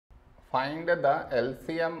Find the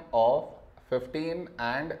LCM of 15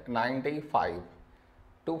 and 95.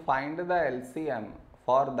 To find the LCM,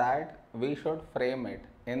 for that we should frame it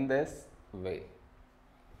in this way.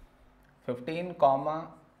 15 comma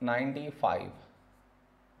 95.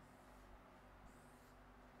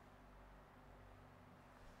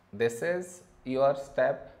 This is your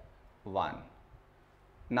step 1.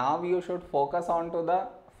 Now you should focus on to the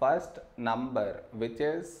first number, which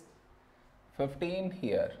is 15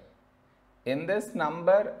 here. In this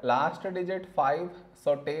number, last digit 5,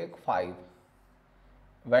 so take 5.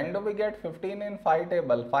 When do we get 15 in 5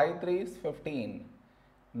 table? 5 3 is 15.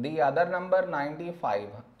 The other number 95,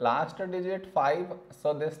 last digit 5,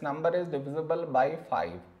 so this number is divisible by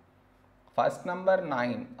 5. First number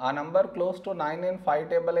 9, a number close to 9 in 5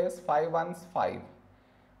 table is 5 ones 5.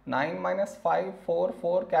 9 minus 5, 4,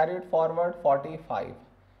 4 carried forward 45.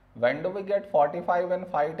 When do we get 45 in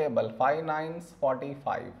 5 table? 5 nines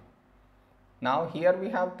 45. Now here we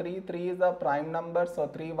have 3, 3 is a prime number, so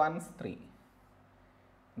 3 ones 3.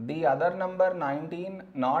 The other number 19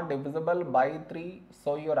 not divisible by 3,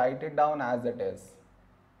 so you write it down as it is.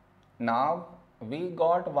 Now we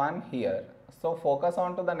got 1 here, so focus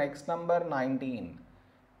on to the next number 19.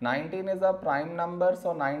 19 is a prime number,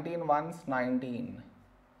 so 19 ones 19.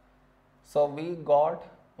 So we got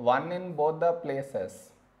 1 in both the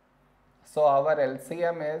places. So our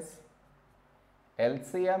LCM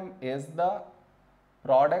is the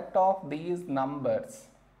product of these numbers,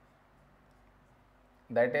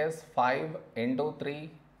 that is 5 into 3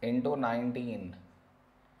 into 19.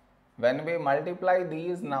 When we multiply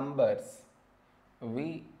these numbers,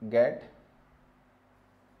 we get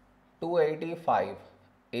 285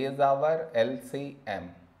 is our LCM.